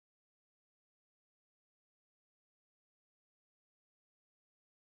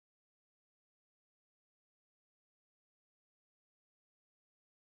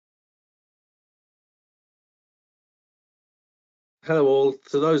Hello all.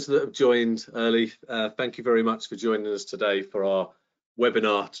 To those that have joined early, thank you very much for joining us today for our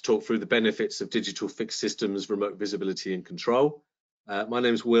webinar to talk through the benefits of digital fixed systems, remote visibility and control. My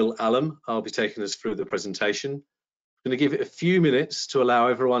name is Will Allen. I'll be taking us through the presentation. I'm going to give it a few minutes to allow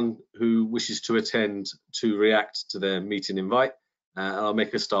everyone who wishes to attend to react to their meeting invite, and I'll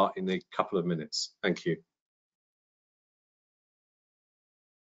make a start in a couple of minutes. Thank you.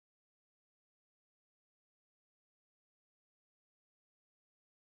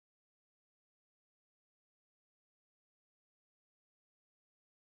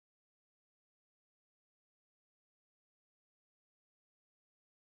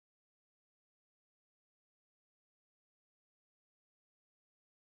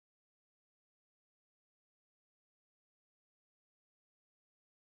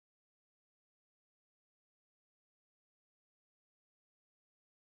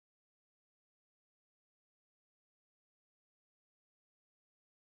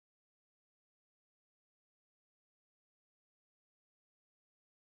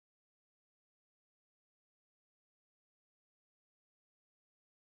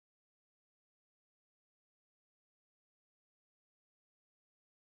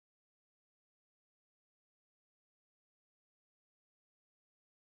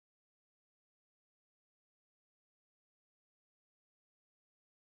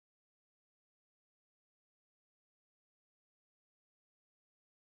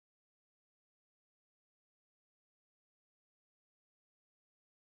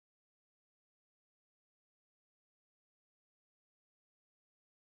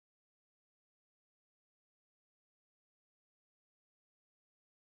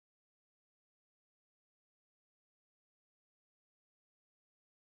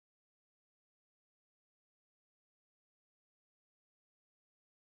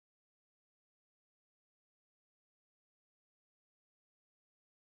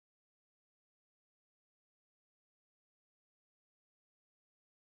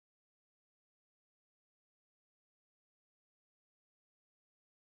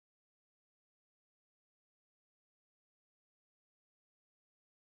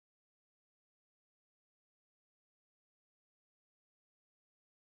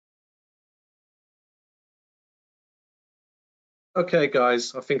 Okay,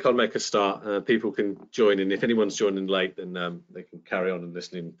 guys, I think I'll make a start. People can join in. If anyone's joining late, then they can carry on and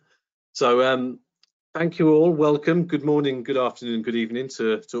listening. So thank you all. Welcome. Good morning, good afternoon, good evening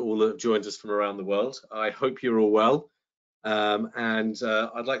to all that have joined us from around the world. I hope you're all well.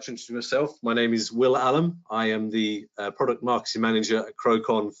 I'd like to introduce myself. My name is Will Allen. I am the Product Marketing Manager at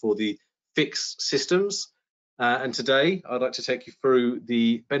Crowcon for the fixed systems. And today, I'd like to take you through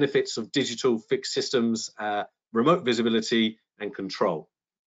the benefits of digital fixed systems, remote visibility and control.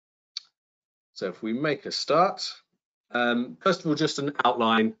 So if we make a start, first of all, just an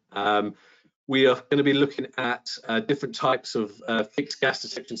outline. We are going to be looking at different types of fixed gas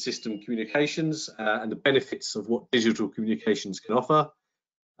detection system communications and the benefits of what digital communications can offer.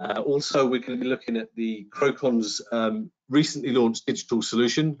 Also, we're going to be looking at the Crowcon's recently launched digital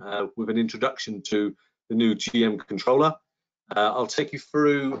solution with an introduction to the new GM controller. I'll take you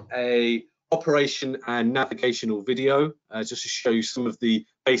through a operation and navigational video just to show you some of the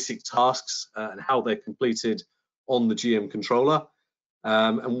basic tasks and how they're completed on the GM controller.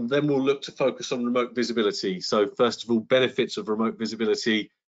 And then we'll look to focus on remote visibility. So first of all, benefits of remote visibility,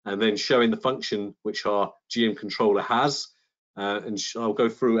 and then showing the function which our GM controller has. And I'll go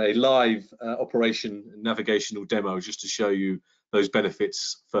through a live operation and navigational demo just to show you those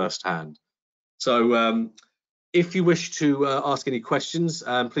benefits firsthand. So if you wish to ask any questions,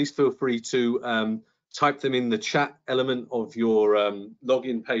 please feel free to type them in the chat element of your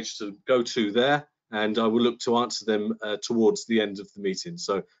login page to go to there, and I will look to answer them towards the end of the meeting.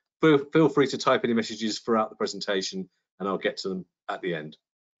 So feel free to type any messages throughout the presentation, and I'll get to them at the end.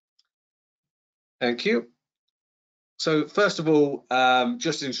 Thank you. So first of all,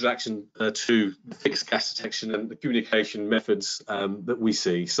 just an introduction to fixed gas detection and the communication methods that we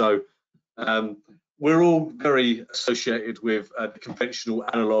see. So we're all very associated with the conventional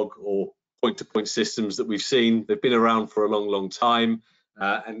analog or point-to-point systems that we've seen. They've been around for a long, long time,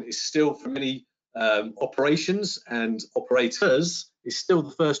 and it's still, for many operations and operators, is still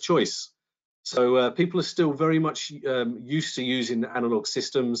the first choice. So people are still very much used to using analog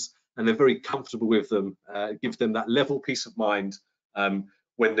systems, and they're very comfortable with them. It gives them that level peace of mind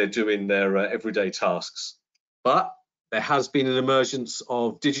when they're doing their everyday tasks. But there has been an emergence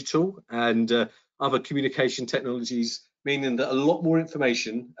of digital and other communication technologies, meaning that a lot more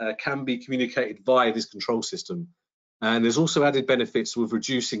information can be communicated via this control system. And there's also added benefits with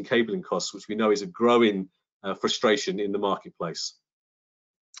reducing cabling costs, which we know is a growing frustration in the marketplace.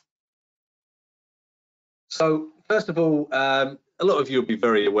 So first of all, a lot of you will be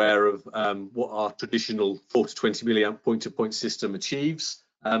very aware of what our traditional 4 to 20 milliamp point-to-point system achieves,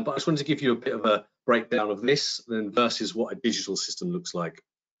 but I just wanted to give you a bit of a breakdown of this then versus what a digital system looks like.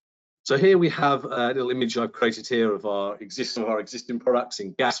 So here we have a little image I've created here of our existing products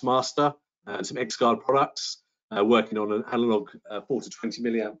in Gas Master and some XGuard products working on an analog 4 to 20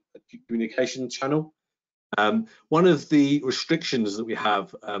 milliamp communication channel. One of the restrictions that we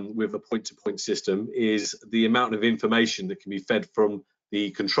have with a point-to-point system is the amount of information that can be fed from the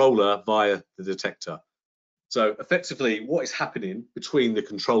controller via the detector. So effectively, what is happening between the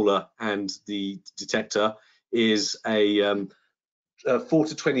controller and the detector is a 4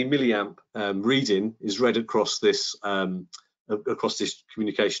 to 20 milliamp reading is read across this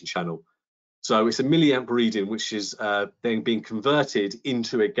communication channel. So it's a milliamp reading, which is then being converted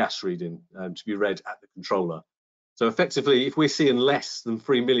into a gas reading to be read at the controller. So effectively, if we're seeing less than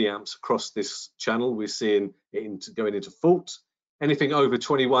 3 milliamps across this channel, we're seeing it going into fault. Anything over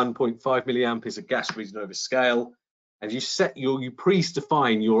 21.5 milliamp is a gas reading over scale, and you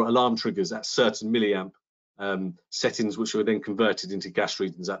pre-define your alarm triggers at certain milliamp settings, which are then converted into gas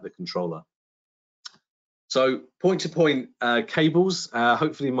readings at the controller. So point-to-point cables,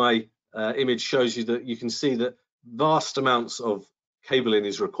 hopefully my image shows you that you can see that vast amounts of cabling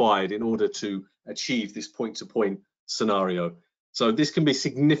is required in order to achieve this point-to-point scenario. So this can be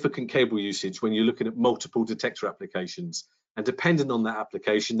significant cable usage when you're looking at multiple detector applications, and depending on that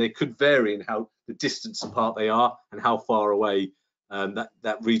application, they could vary in how the distance apart they are and how far away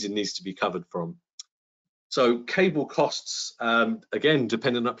that reading needs to be covered from. So cable costs, again,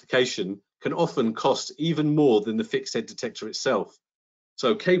 depending on application, can often cost even more than the fixed head detector itself.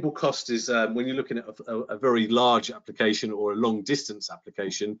 So cable cost is when you're looking at a very large application or a long distance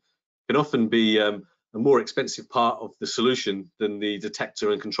application, can often be a more expensive part of the solution than the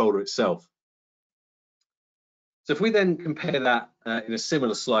detector and controller itself. So if we then compare that in a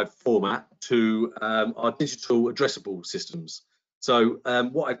similar slide format to our digital addressable systems. So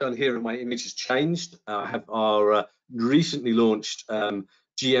what I've done here in my image has changed. I have our recently launched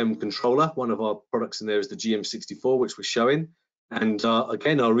GM controller. One of our products in there is the GM64, which we're showing. And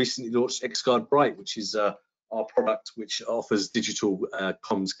again, our recently launched XGuard Bright, which is our product which offers digital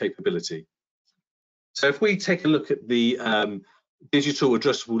comms capability. So if we take a look at the digital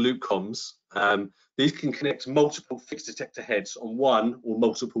addressable loop comms, these can connect multiple fixed detector heads on one or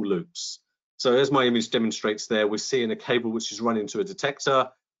multiple loops. So as my image demonstrates there, we're seeing a cable which is run into a detector,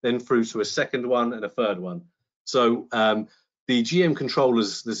 then through to a second one and a third one. So the GM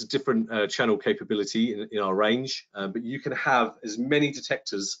controllers, there's a different channel capability in our range, but you can have as many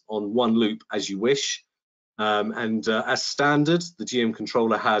detectors on one loop as you wish. As standard, the GM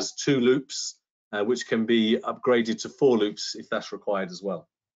controller has 2 loops, which can be upgraded to 4 loops if that's required as well.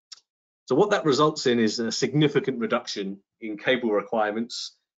 So what that results in is a significant reduction in cable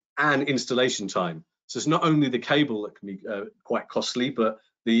requirements and installation time. So it's not only the cable that can be quite costly, but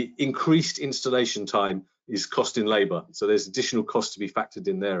the increased installation time is costing labour. So there's additional cost to be factored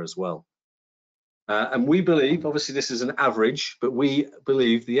in there as well. And we believe, obviously this is an average, but we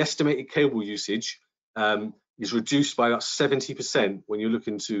believe the estimated cable usage is reduced by about 70% when you're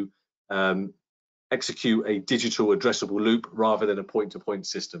looking to execute a digital addressable loop rather than a point-to-point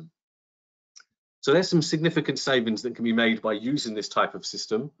system. So there's some significant savings that can be made by using this type of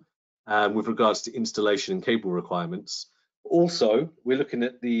system with regards to installation and cable requirements. Also, we're looking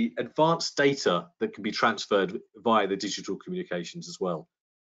at the advanced data that can be transferred via the digital communications as well.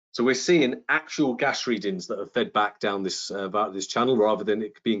 So we're seeing actual gas readings that are fed back down this channel rather than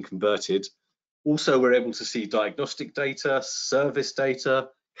it being converted. Also, we're able to see diagnostic data, service data,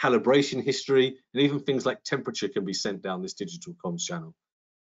 calibration history, and even things like temperature can be sent down this digital comms channel.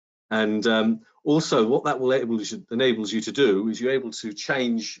 And also what that will enables you to do is you're able to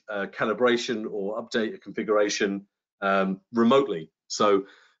change calibration or update a configuration remotely. So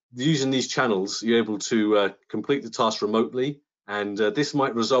using these channels, you're able to complete the task remotely, and this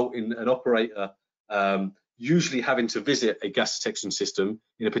might result in an operator usually having to visit a gas detection system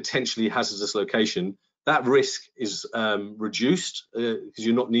in a potentially hazardous location. That risk is reduced because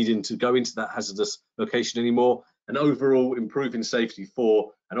you're not needing to go into that hazardous location anymore, and overall improving safety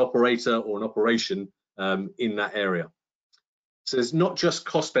for an operator or an operation in that area. So there's not just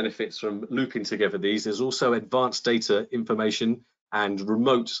cost benefits from looping together these, there's also advanced data information and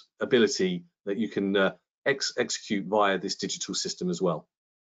remote ability that you can execute via this digital system as well.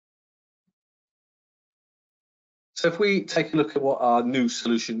 So if we take a look at what our new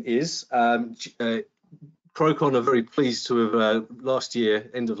solution is, Crowcon are very pleased to have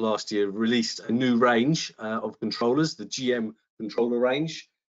end of last year, released a new range of controllers, the GM controller range.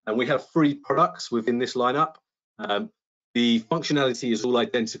 And we have 3 products within this lineup. The functionality is all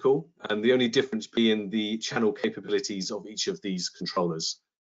identical, and the only difference being the channel capabilities of each of these controllers.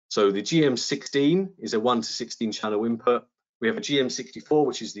 So the GM16 is a 1 to 16 channel input. We have a GM64,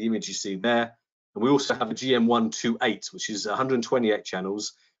 which is the image you see there. And we also have a GM128, which is 128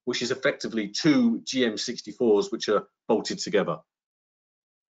 channels, which is effectively 2 GM64s, which are bolted together.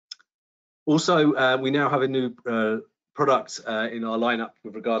 Also, we now have a new product in our lineup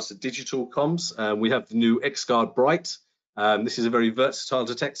with regards to digital comms. We have the new X-Guard Bright. This is a very versatile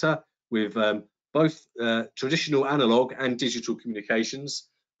detector with both traditional analog and digital communications,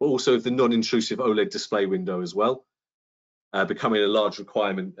 but also the non-intrusive OLED display window as well, becoming a large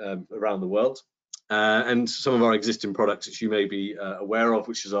requirement around the world. And some of our existing products that you may be aware of,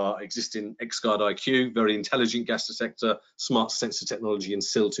 which is our existing X-Guard IQ, very intelligent gas detector, smart sensor technology and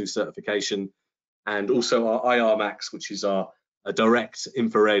SIL2 certification, and also our IR Max, which is our direct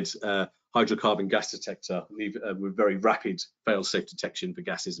infrared hydrocarbon gas detector with very rapid fail-safe detection for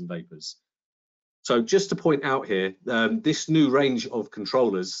gases and vapors. So just to point out here, this new range of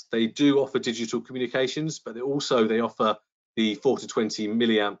controllers, they do offer digital communications, but they offer the 4 to 20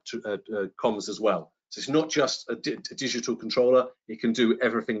 milliamp comms as well. So it's not just a digital controller, it can do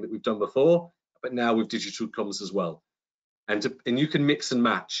everything that we've done before, but now with digital comms as well. And you can mix and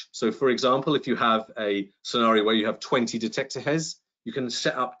match. So for example, if you have a scenario where you have 20 detector heads, you can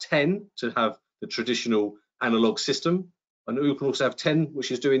set up 10 to have the traditional analog system, and you can also have 10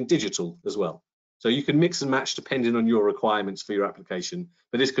 which is doing digital as well. So you can mix and match depending on your requirements for your application,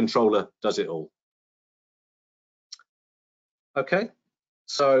 but this controller does it all. Okay,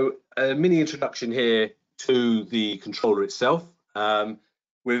 so a mini introduction here to the controller itself.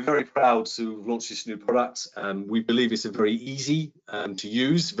 We're very proud to launch this new product. We believe it's a very easy to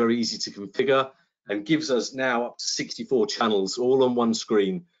use, very easy to configure, and gives us now up to 64 channels all on one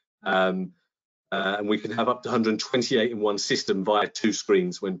screen. And we can have up to 128 in one system via 2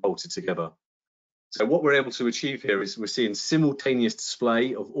 screens when bolted together. So what we're able to achieve here is we're seeing simultaneous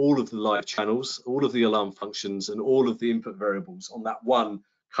display of all of the live channels, all of the alarm functions, and all of the input variables on that one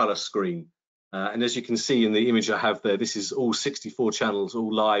color screen. And as you can see in the image I have there, this is all 64 channels,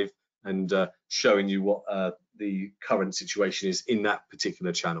 all live, and showing you what the current situation is in that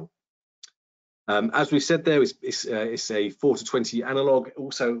particular channel. As we said there, it's a 4 to 20 analog. It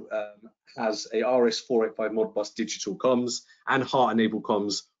also has a RS485 Modbus digital comms and heart-enabled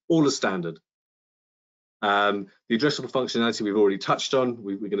comms, all as standard. The addressable functionality we've already touched on.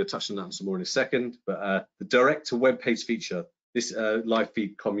 We're going to touch on that some more in a second. But the direct to web page feature, this live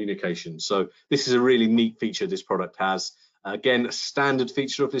feed communication. So this is a really neat feature this product has. Again, a standard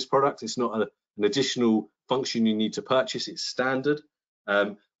feature of this product. It's not an additional function you need to purchase. It's standard.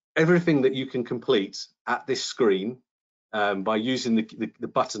 Everything that you can complete at this screen by using the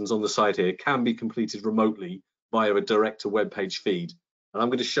buttons on the side here can be completed remotely via a direct to web page feed. And I'm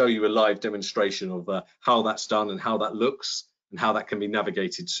going to show you a live demonstration of how that's done and how that looks and how that can be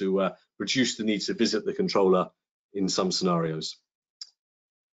navigated to reduce the need to visit the controller in some scenarios.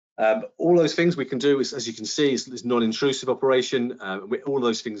 All those things we can do, as you can see, is non-intrusive operation. All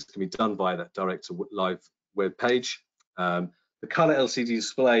those things can be done by that direct to live web page. The color LCD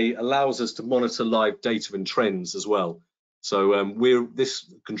display allows us to monitor live data and trends as well. So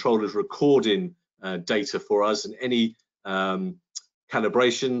this controller is recording data for us, and any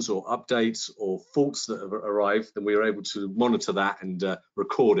calibrations or updates or faults that have arrived, then we are able to monitor that and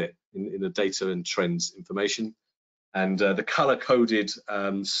record it in the data and trends information. And the color-coded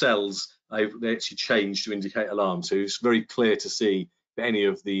cells, they actually change to indicate alarm. So it's very clear to see that any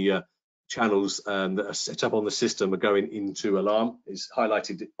of the channels that are set up on the system are going into alarm. It's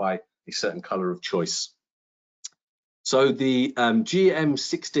highlighted by a certain color of choice. So the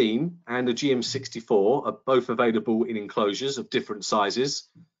GM16 and the GM64 are both available in enclosures of different sizes,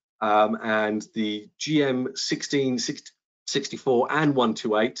 and the GM16, 64 and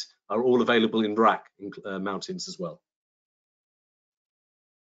 128 are all available in rack mountings as well.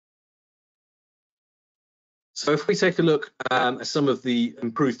 So if we take a look at some of the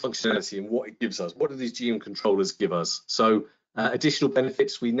improved functionality and what it gives us, what do these GM controllers give us? So additional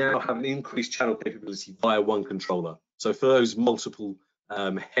benefits, we now have an increased channel capability via one controller. So for those multiple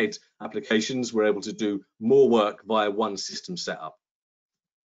head applications, we're able to do more work via one system setup.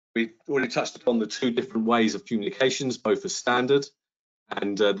 We already touched upon the 2 different ways of communications, both as standard,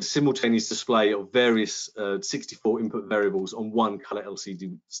 and the simultaneous display of various 64 input variables on one color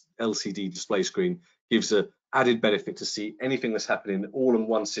LCD display screen gives an added benefit to see anything that's happening all in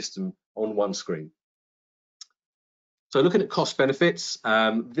one system on one screen. So looking at cost benefits,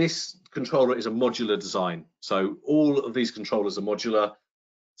 this controller is a modular design. So all of these controllers are modular.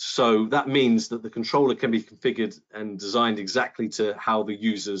 So that means that the controller can be configured and designed exactly to how the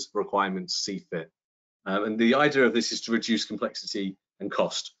user's requirements see fit. And the idea of this is to reduce complexity and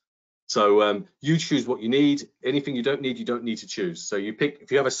cost. So you choose what you need. Anything you don't need to choose. So you pick,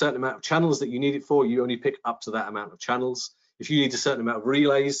 if you have a certain amount of channels that you need it for, you only pick up to that amount of channels. If you need a certain amount of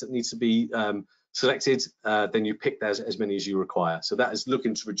relays that need to be selected, then you pick as many as you require. So that is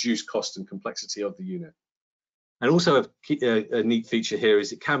looking to reduce cost and complexity of the unit. And also a neat feature here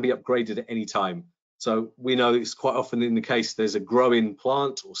is it can be upgraded at any time. So we know it's quite often in the case there's a growing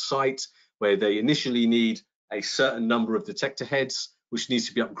plant or site where they initially need a certain number of detector heads, which needs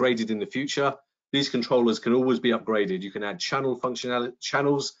to be upgraded in the future. These controllers can always be upgraded. You can add channels,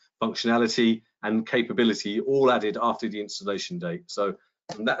 functionality, and capability all added after the installation date. So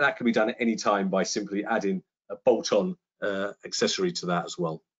that can be done at any time by simply adding a bolt-on accessory to that as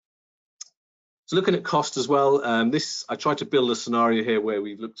well. So looking at cost as well, I tried to build a scenario here where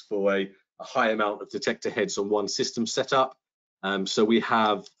we've looked for a high amount of detector heads on one system setup. So we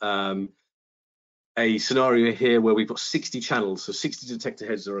have a scenario here where we've got 60 channels, so 60 detector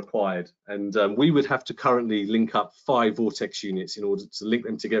heads are required, and we would have to currently link up 5 vortex units in order to link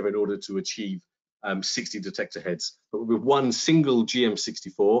them together in order to achieve 60 detector heads. But with one single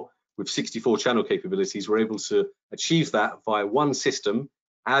GM64 with 64 channel capabilities, we're able to achieve that via one system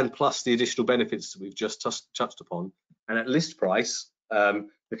and plus the additional benefits that we've just touched upon. And at list price,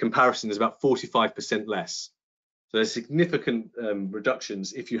 the comparison is about 45% less. So there's significant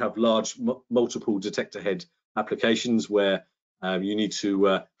reductions if you have large multiple detector head applications where you need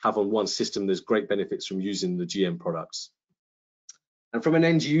to have on one system. There's great benefits from using the GM products. And from an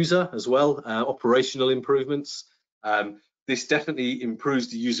end user as well, operational improvements. This definitely improves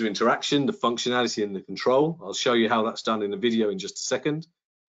the user interaction, the functionality and the control. I'll show you how that's done in the video in just a second.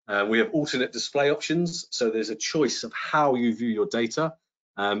 We have alternate display options, so there's a choice of how you view your data,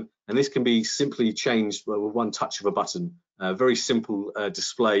 and this can be simply changed with one touch of a button. Very simple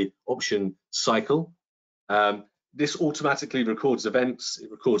display option cycle. This automatically records events,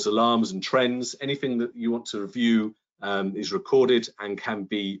 it records alarms and trends. Anything that you want to review is recorded and can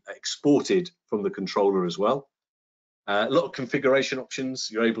be exported from the controller as well. A lot of configuration options.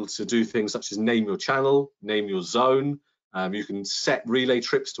 You're able to do things such as name your channel, name your zone. You can set relay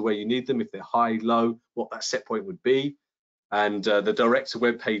trips to where you need them, if they're high, low, what that set point would be. And the direct to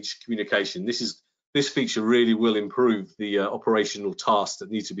web page communication. This feature really will improve the operational tasks that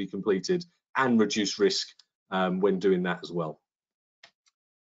need to be completed and reduce risk when doing that as well.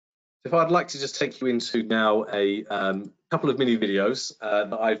 If I'd like to just take you into now a couple of mini videos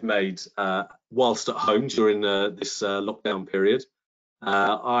that I've made whilst at home during this lockdown period.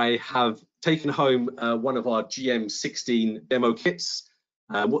 I have taken home one of our GM16 demo kits.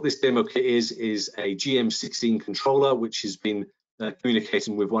 What this demo kit is a GM16 controller, which has been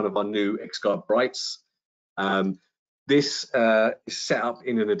communicating with one of our new XGuard Brights. This is set up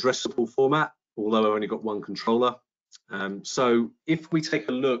in an addressable format, although I've only got one controller. So if we take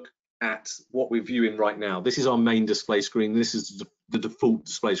a look at what we're viewing right now, this is our main display screen. This is the default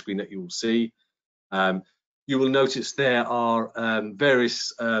display screen that you will see. You will notice there are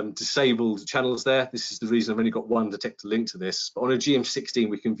various disabled channels there. This is the reason I've only got one detector linked to this. But on a GM16,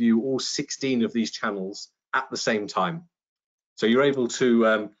 we can view all 16 of these channels at the same time. So you're able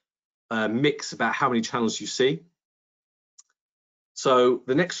to mix about how many channels you see. So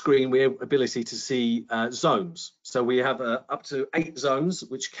the next screen, we have ability to see zones. So we have up to 8 zones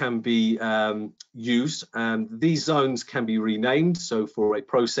which can be used. These zones can be renamed. So for a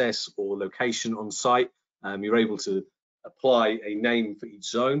process or location on site, you're able to apply a name for each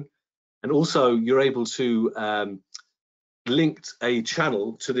zone. And also you're able to link a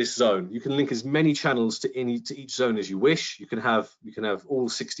channel to this zone. You can link as many channels to each zone as you wish. You can have all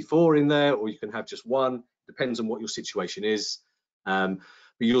 64 in there, or you can have just one. Depends on what your situation is. But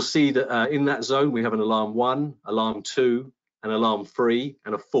you'll see that in that zone we have an alarm 1, alarm 2, an alarm 3,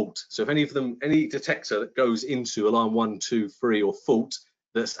 and a fault. So if any detector that goes into alarm 1, 2, 3, or fault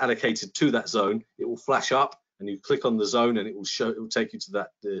that's allocated to that zone, it will flash up, and you click on the zone, and it will take you to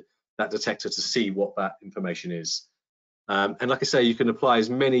that detector to see what that information is. And like I say, you can apply as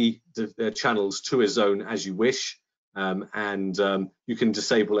many channels to a zone as you wish, and you can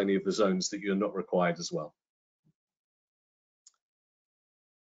disable any of the zones that you're not required as well.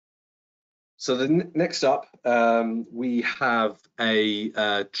 So next up, we have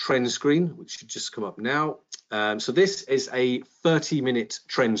a trend screen, which should just come up now. So this is a 30-minute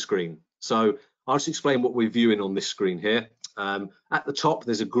trend screen. So I'll just explain what we're viewing on this screen here. At the top,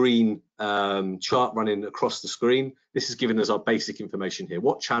 there's a green chart running across the screen. This is giving us our basic information here,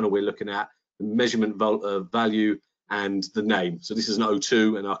 what channel we're looking at, the measurement value, and the name. So this is an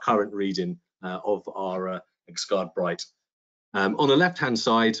O2 and our current reading of our X-Guard Bright. On the left-hand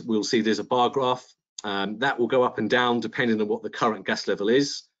side, we'll see there's a bar graph. That will go up and down depending on what the current gas level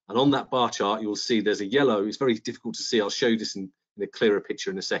is. And on that bar chart, you'll see there's a yellow. It's very difficult to see. I'll show you this in a clearer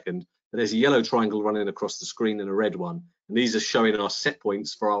picture in a second. But there's a yellow triangle running across the screen and a red one. And these are showing our set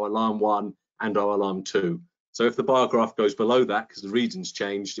points for our alarm 1 and our alarm 2. So if the bar graph goes below that, because the reading's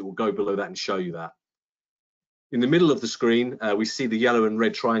changed, it will go below that and show you that. In the middle of the screen, we see the yellow and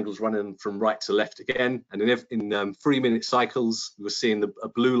red triangles running from right to left again. And in 3-minute cycles, we're seeing a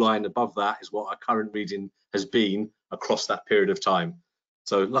blue line above that is what our current reading has been across that period of time.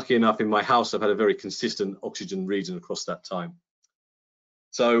 So lucky enough, in my house, I've had a very consistent oxygen reading across that time.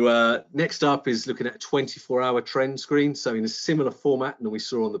 So next up is looking at a 24-hour trend screen. So in a similar format than we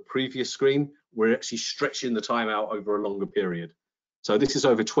saw on the previous screen, we're actually stretching the time out over a longer period. So this is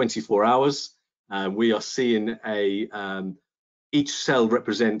over 24 hours. We are seeing each cell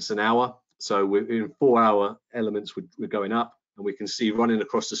represents an hour. So we're in 4-hour elements, we're going up, and we can see running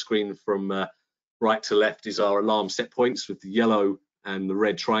across the screen from right to left is our alarm set points with the yellow and the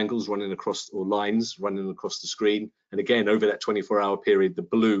red triangles running across, or lines running across the screen. And again, over that 24-hour period, the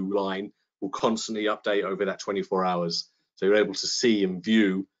blue line will constantly update over that 24 hours. So you're able to see and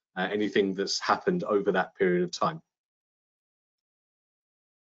view anything that's happened over that period of time.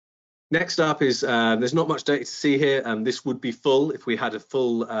 Next up is, there's not much data to see here. This would be full if we had a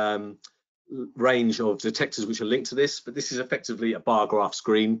full range of detectors which are linked to this, but this is effectively a bar graph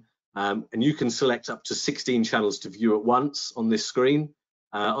screen. And you can select up to 16 channels to view at once on this screen.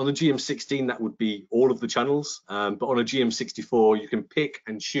 On the GM16, that would be all of the channels, but on a GM64, you can pick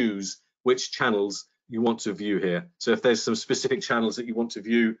and choose which channels you want to view here. So if there's some specific channels that you want to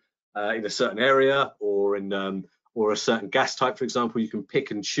view in a certain area or in or a certain gas type, for example, you can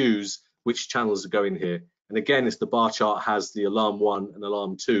pick and choose which channels are going here. And again, as the bar chart has the alarm 1 and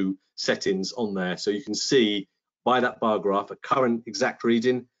alarm 2 settings on there, so you can see by that bar graph a current exact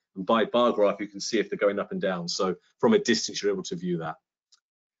reading, and by bar graph you can see if they're going up and down. So from a distance you're able to view that.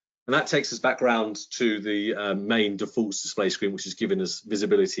 And that takes us back round to the main defaults display screen, which is giving us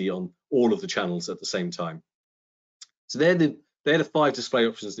visibility on all of the channels at the same time. So they're the 5 display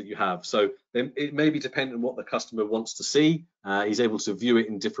options that you have. So it may be dependent on what the customer wants to see. He's able to view it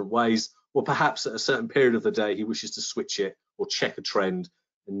in different ways, or perhaps at a certain period of the day he wishes to switch it or check a trend,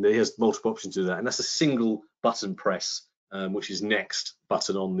 and he has multiple options to do that. And that's a single button press, which is next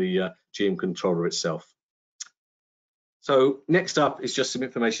button on the GM controller itself. So next up is just some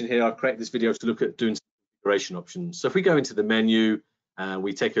information here. I've created this video to look at doing some configuration options. So if we go into the menu,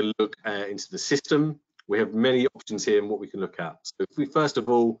 we take a look into the system, we have many options here and what we can look at. So if we first of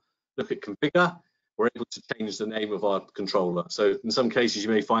all look at configure, we're able to change the name of our controller. So in some cases you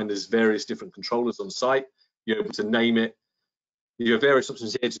may find there's various different controllers on site. You're able to name it. You have various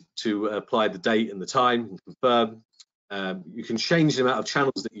options here to apply the date and the time and confirm. You can change the amount of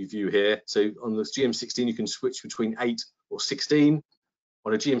channels that you view here. So on the GM16 you can switch between 8 or 16.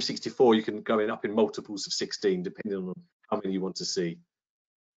 On a GM64 you can go up in multiples of 16 depending on how many you want to see.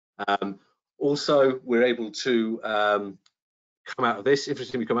 Also, we're able to come out of this. Every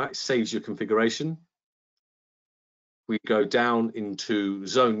time we come out, it saves your configuration. We go down into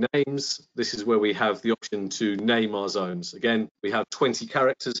zone names. This is where we have the option to name our zones. Again, we have 20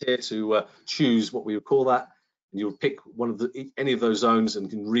 characters here to choose what we would call that. And you'll pick any of those zones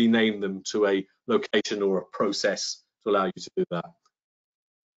and can rename them to a location or a process to allow you to do that.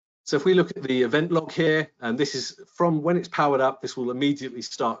 So if we look at the event log here, and this is from when it's powered up, this will immediately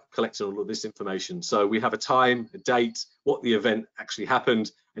start collecting all of this information. So we have a time, a date, what the event actually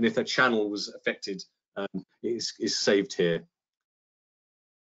happened, and if a channel was affected, is saved here.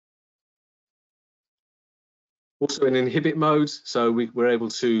 Also in inhibit mode, so we're able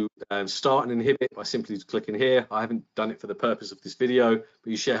to start an inhibit by simply clicking here. I haven't done it for the purpose of this video, but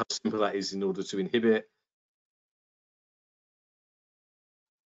you share how simple that is in order to inhibit.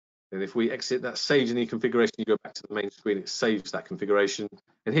 And if we exit, that saves any configuration. You go back to the main screen, it saves that configuration.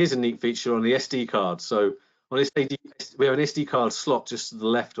 And here's a neat feature on the SD card. So on this we have an SD card slot just to the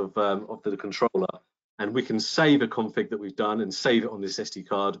left of the controller, and we can save a config that we've done and save it on this SD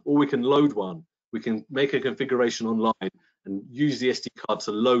card, or we can load one. We can make a configuration online and use the SD card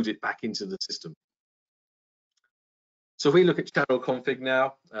to load it back into the system. So if we look at channel config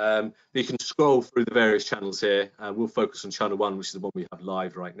now, you can scroll through the various channels here. We'll focus on channel 1, which is the one we have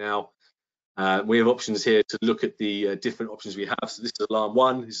live right now. We have options here to look at the different options we have. So this is alarm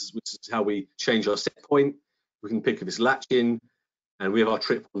 1, which is how we change our set point. We can pick if it's latch in, and we have our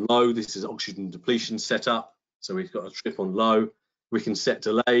trip on low. This is oxygen depletion setup. So we've got a trip on low. We can set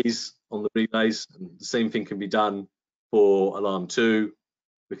delays on the relays, and the same thing can be done for alarm 2.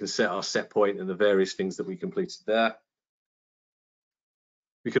 We can set our set point and the various things that we completed there.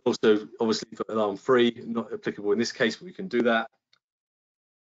 We can also obviously put alarm 3, not applicable in this case, but we can do that.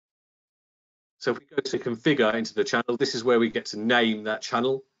 So if we go to configure into the channel, this is where we get to name that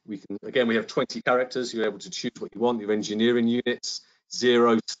channel. We can, again, we have 20 characters. You're able to choose what you want, your engineering units,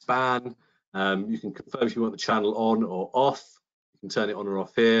 0, span. You can confirm if you want the channel on or off. You can turn it on or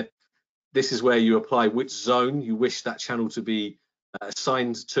off here. This is where you apply which zone you wish that channel to be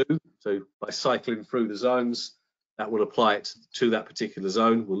assigned to. So by cycling through the zones, that will apply it to that particular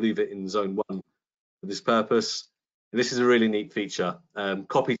zone. We'll leave it in zone 1 for this purpose. And this is a really neat feature,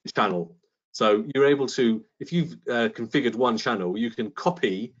 copy to channel. So you're able to, if you've configured one channel, you can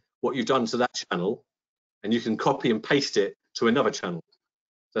copy what you've done to that channel, and you can copy and paste it to another channel.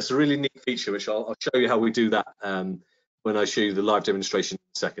 That's a really neat feature, which I'll show you how we do that when I show you the live demonstration in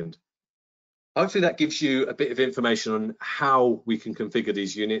a second. Hopefully that gives you a bit of information on how we can configure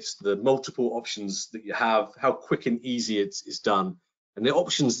these units, the multiple options that you have, how quick and easy it's done, and the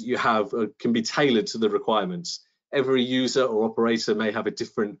options that you have can be tailored to the requirements. Every user or operator may have a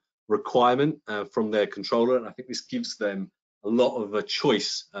different requirement from their controller, and I think this gives them a lot of a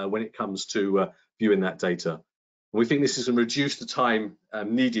choice when it comes to viewing that data. And we think this is going to reduce the time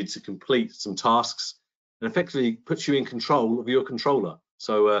needed to complete some tasks and effectively puts you in control of your controller.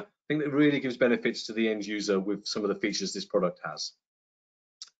 So I think that really gives benefits to the end user with some of the features this product has.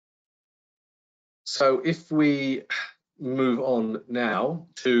 So if we move on now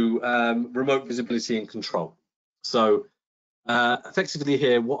to remote visibility and control. So effectively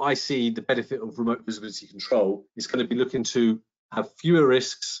here, what I see the benefit of remote visibility control is going to be looking to have fewer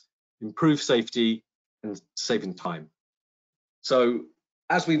risks, improve safety, and saving time. So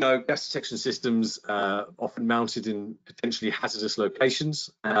as we know, gas detection systems are often mounted in potentially hazardous locations,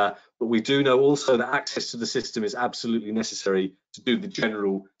 but we do know also that access to the system is absolutely necessary to do the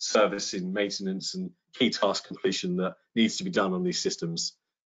general servicing, maintenance, and key task completion that needs to be done on these systems.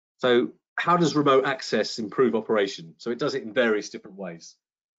 So how does remote access improve operation? So it does it in various different ways.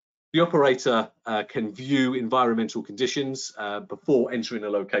 The operator can view environmental conditions before entering a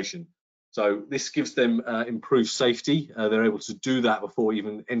location. So this gives them improved safety. They're able to do that before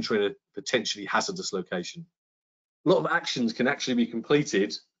even entering a potentially hazardous location. A lot of actions can actually be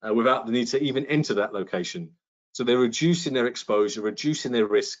completed without the need to even enter that location. So they're reducing their exposure, reducing their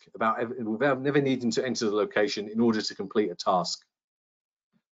risk without never needing to enter the location in order to complete a task.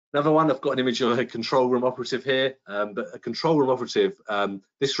 Another one, I've got an image of a control room operative here, but a control room operative,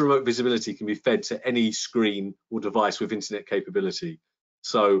 this remote visibility can be fed to any screen or device with internet capability.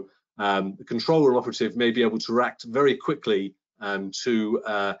 So the control room operative may be able to react very quickly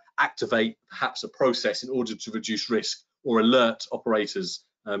to activate perhaps a process in order to reduce risk or alert operators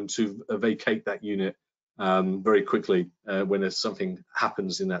to vacate that unit very quickly when something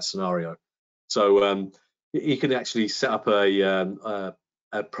happens in that scenario. So you can actually set up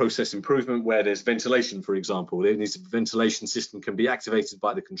a process improvement where there's ventilation, for example. The ventilation system can be activated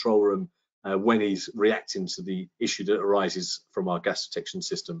by the control room when he's reacting to the issue that arises from our gas detection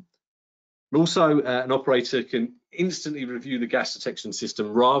system. And also, an operator can instantly review the gas detection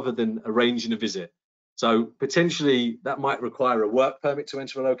system rather than arranging a visit. So potentially that might require a work permit to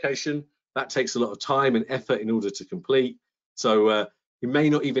enter a location. That takes a lot of time and effort in order to complete. So you may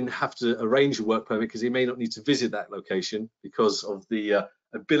not even have to arrange a work permit because you may not need to visit that location because of the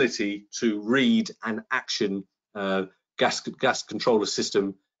ability to read and action gas controller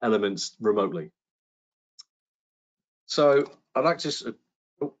system elements remotely. So I'd like to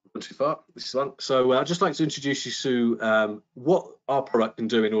too far. This one. So I'd just like to introduce you to what our product can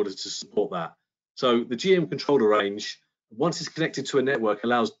do in order to support that. So the GM controller range, once it's connected to a network,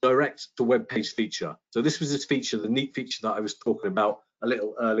 allows direct to web page feature. So this was this feature, the neat feature that I was talking about a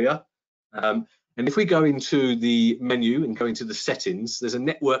little earlier. And if we go into the menu and go into the settings, there's a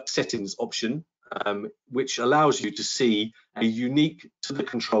network settings option, which allows you to see a unique to the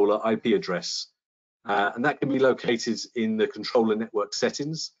controller IP address. And that can be located in the controller network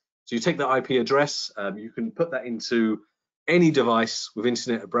settings. So you take that IP address, you can put that into any device with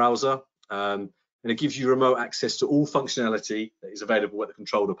internet or browser, and it gives you remote access to all functionality that is available at the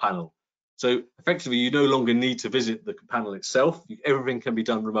controller panel. So effectively, you no longer need to visit the panel itself. Everything can be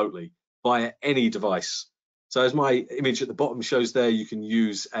done remotely via any device. So as my image at the bottom shows there, you can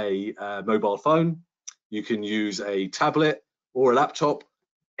use a mobile phone, you can use a tablet or a laptop,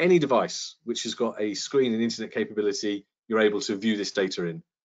 any device which has got a screen and internet capability, you're able to view this data in.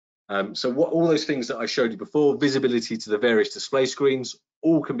 So all those things that I showed you before, visibility to the various display screens,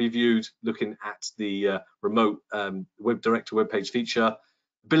 all can be viewed looking at the remote direct to web page feature.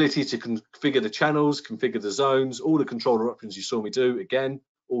 Ability to configure the channels, configure the zones, all the controller options you saw me do, again,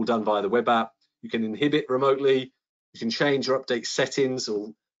 all done via the web app. You can inhibit remotely, you can change or update settings,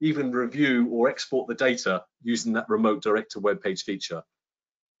 or even review or export the data using that remote direct to web page feature.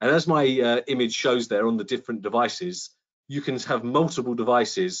 And as my image shows there on the different devices, you can have multiple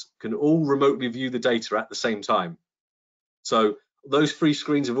devices, can all remotely view the data at the same time. So those 3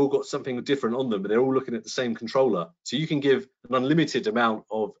 screens have all got something different on them, but they're all looking at the same controller. So you can give an unlimited amount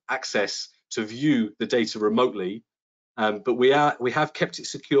of access to view the data remotely, but we have kept it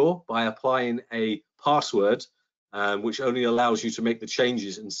secure by applying a password, which only allows you to make the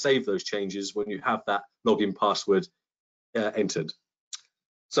changes and save those changes when you have that login password entered.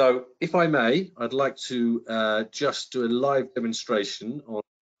 So if I may, I'd like to just do a live demonstration on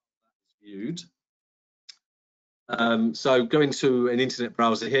viewed. So going to an internet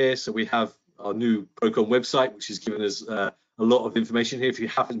browser here, so we have our new Crowcon website, which has given us a lot of information here. If you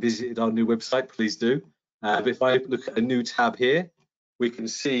haven't visited our new website, please do. But if I look at a new tab here, we can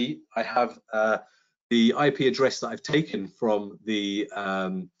see I have the IP address that I've taken from the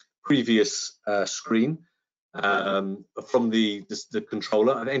previous screen from the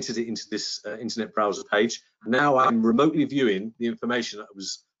controller. I've entered it into this internet browser page. Now I'm remotely viewing the information that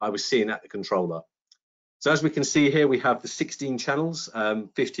I was seeing at the controller. So as we can see here, we have the 16 channels,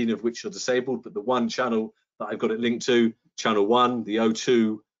 15 of which are disabled, but the one channel that I've got it linked to, channel 1, the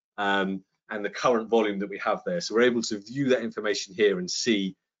O2, and the current volume that we have there. So we're able to view that information here and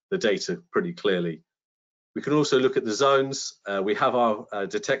see the data pretty clearly. We can also look at the zones. We have our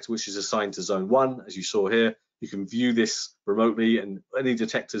detector, which is assigned to zone 1, as you saw here. You can view this remotely, and any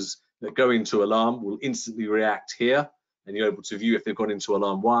detectors that go into alarm will instantly react here, and you're able to view if they've gone into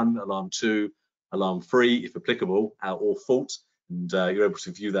alarm 1, alarm 2, alarm 3, if applicable, or fault, and you're able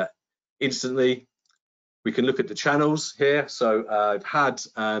to view that instantly. We can look at the channels here. So I've had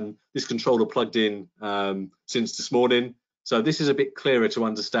this controller plugged in since this morning. So this is a bit clearer to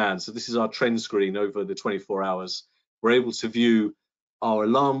understand. So this is our trend screen over the 24 hours. We're able to view our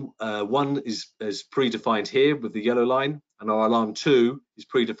alarm 1 is predefined here with the yellow line, and our alarm 2 is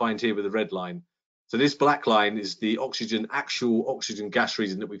predefined here with the red line. So this black line is the actual oxygen gas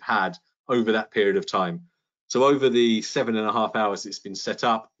reading that we've had over that period of time. So over the 7.5 hours it's been set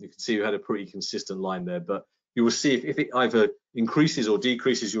up, you can see we had a pretty consistent line there, but you will see if it either increases or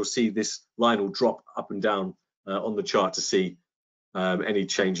decreases, you'll see this line will drop up and down on the chart to see any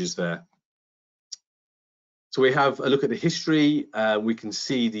changes there. So we have a look at the history. We can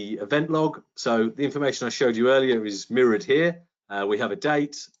see the event log. So the information I showed you earlier is mirrored here. We have a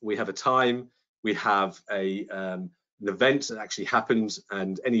date, we have a time, we have an event that actually happened,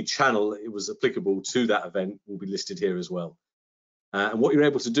 and any channel it was applicable to that event will be listed here as well. And what you're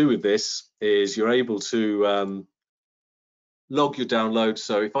able to do with this is you're able to log your download.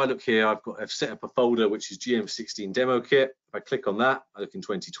 So if I look here, I've set up a folder which is GM16 demo kit. If I click on that, I look in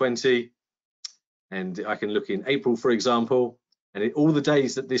 2020, and I can look in April, for example, and all the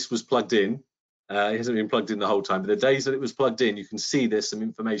days that this was plugged in, it hasn't been plugged in the whole time, but the days that it was plugged in, you can see there's some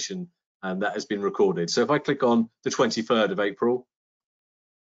information that has been recorded. So if I click on the 23rd of April,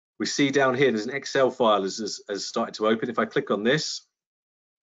 we see down here there's an Excel file has started to open. If I click on this,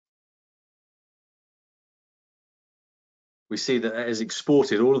 we see that it has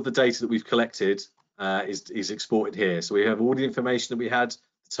exported all of the data that we've collected is exported here. So we have all the information that we had,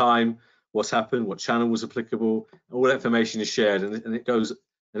 the time, what's happened, what channel was applicable, all that information is shared, and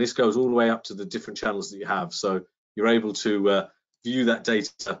this goes all the way up to the different channels that you have. So you're able to view that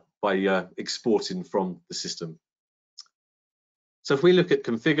data by exporting from the system. So if we look at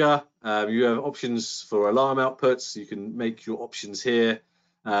configure, you have options for alarm outputs. You can make your options here.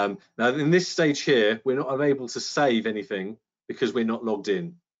 Now in this stage here, we're not able to save anything because we're not logged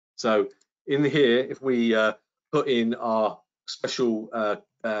in. So in here, if we put in our special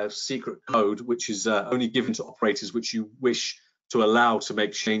secret code, which is only given to operators which you wish to allow to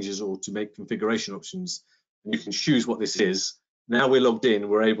make changes or to make configuration options, and you can choose what this is. Now we're logged in,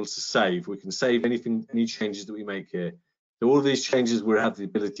 we're able to save. We can save any changes that we make here. So all of these changes will have the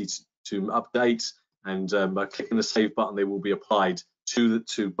ability to update, and by clicking the save button, they will be applied to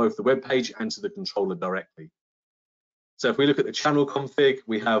both the web page and to the controller directly. So if we look at the channel config,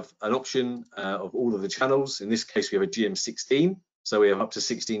 we have an option of all of the channels. In this case, we have a GM16, so we have up to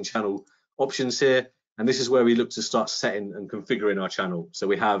 16 channel options here, and this is where we look to start setting and configuring our channel. So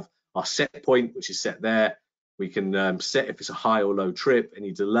we have our set point, which is set there. We can set if it's a high or low trip,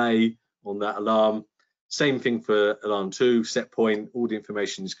 any delay on that alarm. Same thing for alarm 2, set point, all the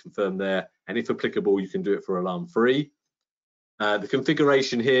information is confirmed there, and if applicable, you can do it for alarm 3. The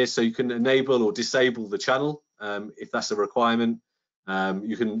configuration here, so you can enable or disable the channel if that's a requirement.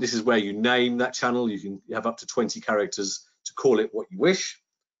 This is where you name that channel. You can have up to 20 characters to call it what you wish.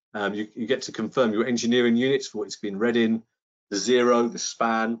 You get to confirm your engineering units for what it's been read in, the zero, the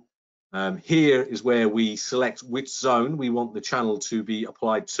span. Here is where we select which zone we want the channel to be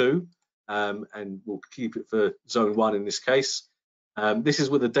applied to, and we'll keep it for zone 1 in this case. This is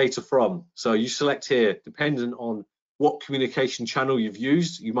where the data from. So you select here, dependent on what communication channel you've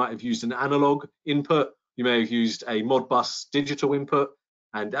used. You might have used an analog input, you may have used a Modbus digital input,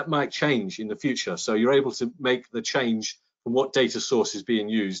 and that might change in the future. So you're able to make the change from what data source is being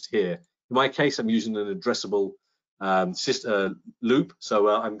used here. In my case, I'm using an addressable loop, so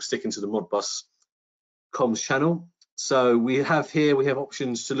I'm sticking to the Modbus comms channel. So we have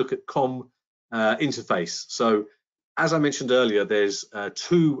options to look at COM interface. So as I mentioned earlier, there's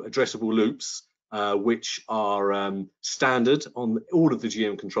 2 addressable loops which are standard on all of the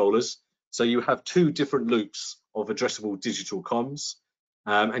GM controllers. So you have 2 different loops of addressable digital comms,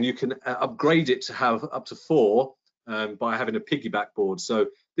 and you can upgrade it to have up to 4 by having a piggyback board. So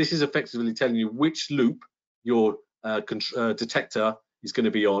this is effectively telling you which loop your detector is going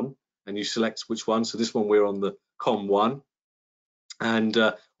to be on, and you select which one. So this one, we're on the COM1, and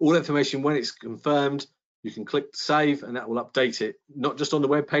all information, when it's confirmed, you can click save, and that will update it, not just on the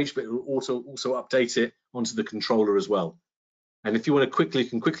web page, but it will also update it onto the controller as well. And if you want to you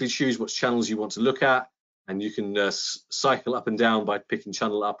can quickly choose what channels you want to look at, and you can cycle up and down by picking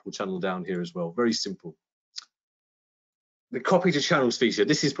channel up or channel down here as well. Very simple. The copy to channels feature,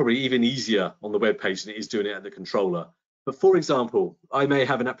 this is probably even easier on the web page than it is doing it at the controller. But for example, I may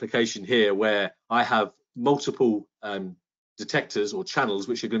have an application here where I have multiple detectors or channels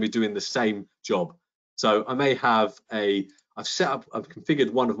which are going to be doing the same job. So I may have I've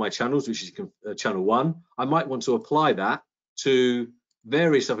configured one of my channels, which is channel 1. I might want to apply that to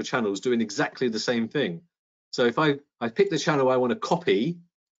various other channels doing exactly the same thing. So if I pick the channel I want to copy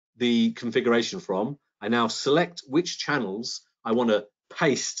the configuration from, I now select which channels I want to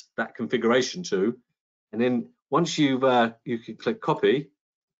paste that configuration to, and then once you can click copy,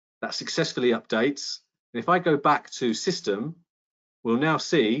 that successfully updates. And if I go back to system, we'll now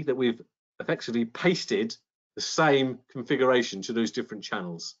see that we've effectively pasted the same configuration to those different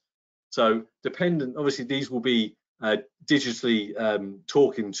channels. So dependent, obviously these will be digitally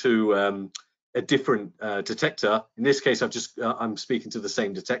talking to a different detector. In this case, I'm speaking to the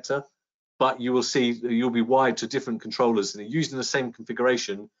same detector, but you will see you'll be wired to different controllers, and using the same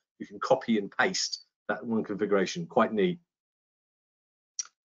configuration, you can copy and paste that one configuration. Quite neat.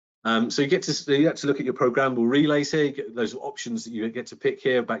 So you get to look at your programmable relays here. You get those options that you get to pick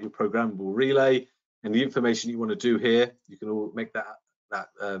here about your programmable relay and the information you want to do here. You can all make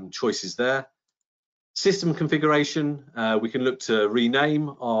that choices there. System configuration, we can look to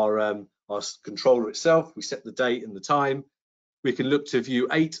rename our controller itself. We set the date and the time. We can look to view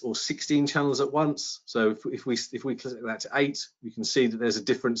 8 or 16 channels at once. So if we click that to 8, we can see that there's a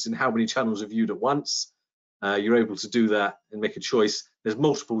difference in how many channels are viewed at once. You're able to do that and make a choice. There's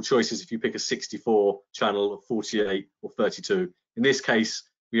multiple choices if you pick a 64 channel, or 48 or 32. In this case,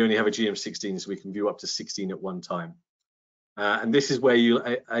 we only have a GM16, so we can view up to 16 at one time. And this is where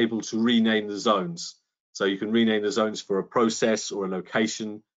you're able to rename the zones. So you can rename the zones for a process or a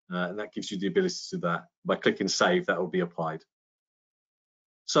location, and that gives you the ability to do that. By clicking save, that will be applied.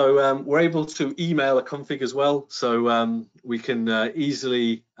 So we're able to email a config as well. So we can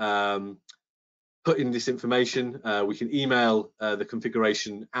easily put in this information. We can email the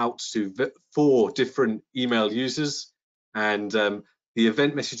configuration out to 4 different email users, and the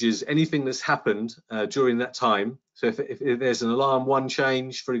event messages, anything that's happened during that time. So if there's an alarm 1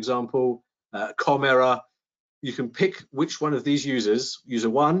 change, for example, a COM error, you can pick which one of these users. User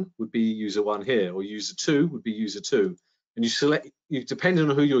 1 would be user 1 here, or user 2 would be user 2. And you select, depending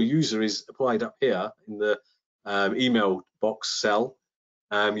on who your user is applied up here in the email box cell,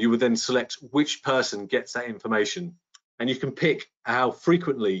 you would then select which person gets that information. And you can pick how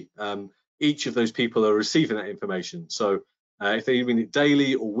frequently each of those people are receiving that information. So if they're using it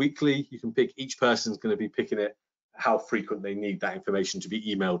daily or weekly, you can pick each person's going to be picking it, how frequent they need that information to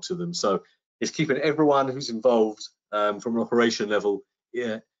be emailed to them. So it's keeping everyone who's involved from an operation level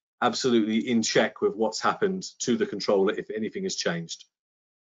absolutely in check with what's happened to the controller if anything has changed.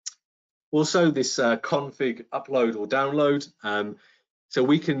 Also, this config upload or download. So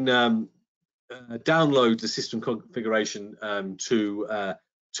we can download the system configuration to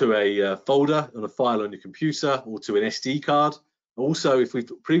a folder on a file on your computer, or to an SD card. Also, if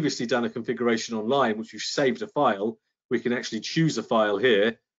we've previously done a configuration online, which we've saved a file, we can actually choose a file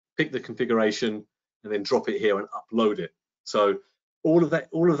here, pick the configuration, and then drop it here and upload it. So all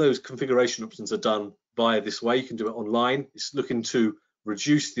of those configuration options are done via this way. You can do it online. It's looking to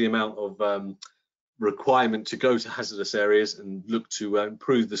reduce the amount of requirement to go to hazardous areas and look to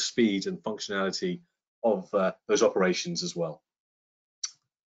improve the speed and functionality of those operations as well.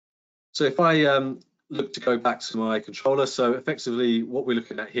 So if I look to go back to my controller, so effectively what we're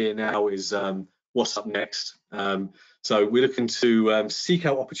looking at here now is what's up next. So we're looking to seek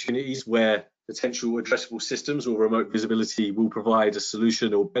out opportunities where potential addressable systems or remote visibility will provide a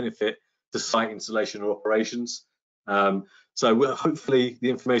solution or benefit to site installation or operations. So hopefully the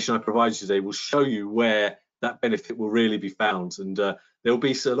information I provide you today will show you where that benefit will really be found. And there will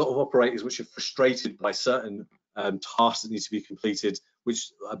be a lot of operators which are frustrated by certain tasks that need to be completed,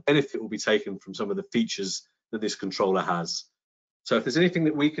 which a benefit will be taken from some of the features that this controller has. So if there's anything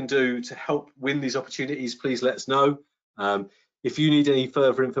that we can do to help win these opportunities, please let us know. If you need any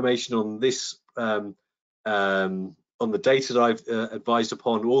further information on this, on the data that I've advised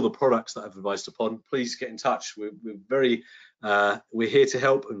upon, or the products that I've advised upon, please get in touch. We're here to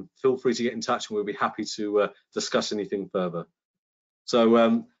help, and feel free to get in touch, and we'll be happy to discuss anything further.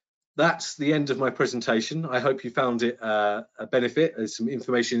 So that's the end of my presentation. I hope you found it a benefit. There's some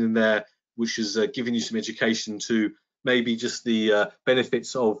information in there which is giving you some education to maybe just the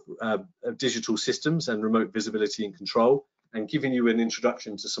benefits of digital systems and remote visibility and control, and giving you an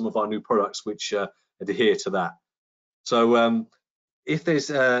introduction to some of our new products which adhere to that. So if there's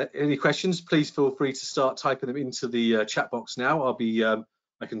any questions, please feel free to start typing them into the chat box now.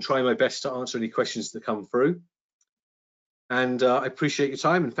 I can try my best to answer any questions that come through. And I appreciate your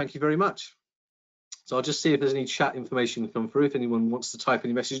time, and thank you very much. So I'll just see if there's any chat information come through. If anyone wants to type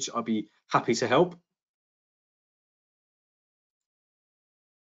any message, I'll be happy to help.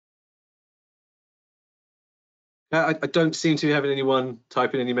 I don't seem to be having anyone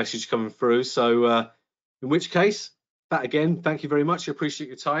typing any message coming through. So in which case, that again, thank you very much. I appreciate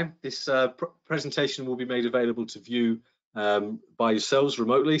your time. This presentation will be made available to view by yourselves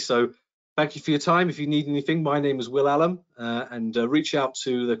remotely. So thank you for your time. If you need anything, my name is Will Allen, and reach out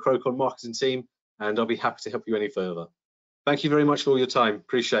to the Crowcon marketing team, and I'll be happy to help you any further. Thank you very much for all your time.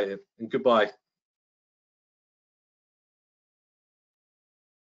 Appreciate it, and goodbye.